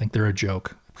 I think they're a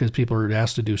joke because people are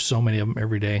asked to do so many of them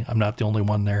every day. I'm not the only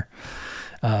one there.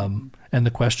 And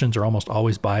the questions are almost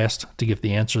always biased to give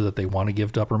the answer that they want to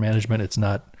give to upper management. It's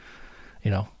not,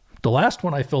 the last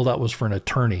one I filled out was for an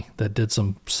attorney that did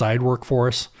some side work for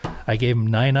us. I gave him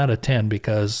 9 out of 10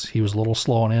 because he was a little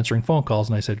slow on answering phone calls.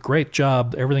 And I said, great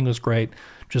job. Everything was great.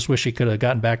 Just wish he could have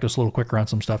gotten back to us a little quicker on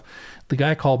some stuff. The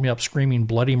guy called me up screaming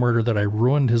bloody murder that I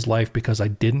ruined his life because I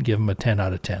didn't give him a 10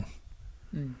 out of 10.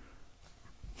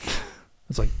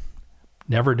 It's like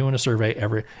never doing a survey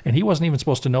ever. And he wasn't even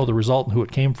supposed to know the result and who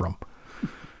it came from.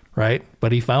 Right?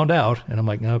 But he found out and I'm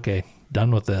like, okay,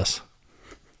 done with this.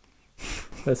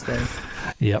 That's funny.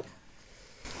 Yep.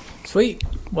 Sweet.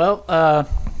 Well,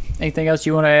 anything else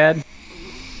you want to add?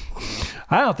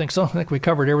 I don't think so. I think we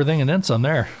covered everything and then some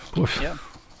there. Yeah.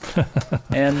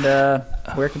 And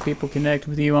where can people connect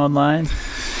with you online?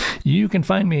 You can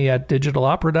find me at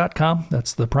digitalopera.com.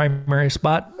 That's the primary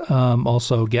spot.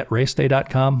 Also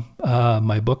getraceday.com.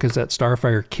 My book is at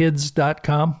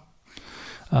starfirekids.com.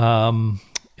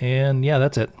 And yeah,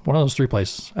 that's it. One of those 3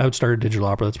 places. I would start at Digital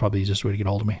Opera. That's probably the easiest way to get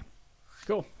hold of me.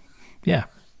 Cool. Yeah.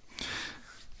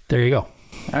 There you go. All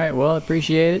right. Well, I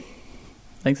appreciate it.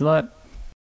 Thanks a lot.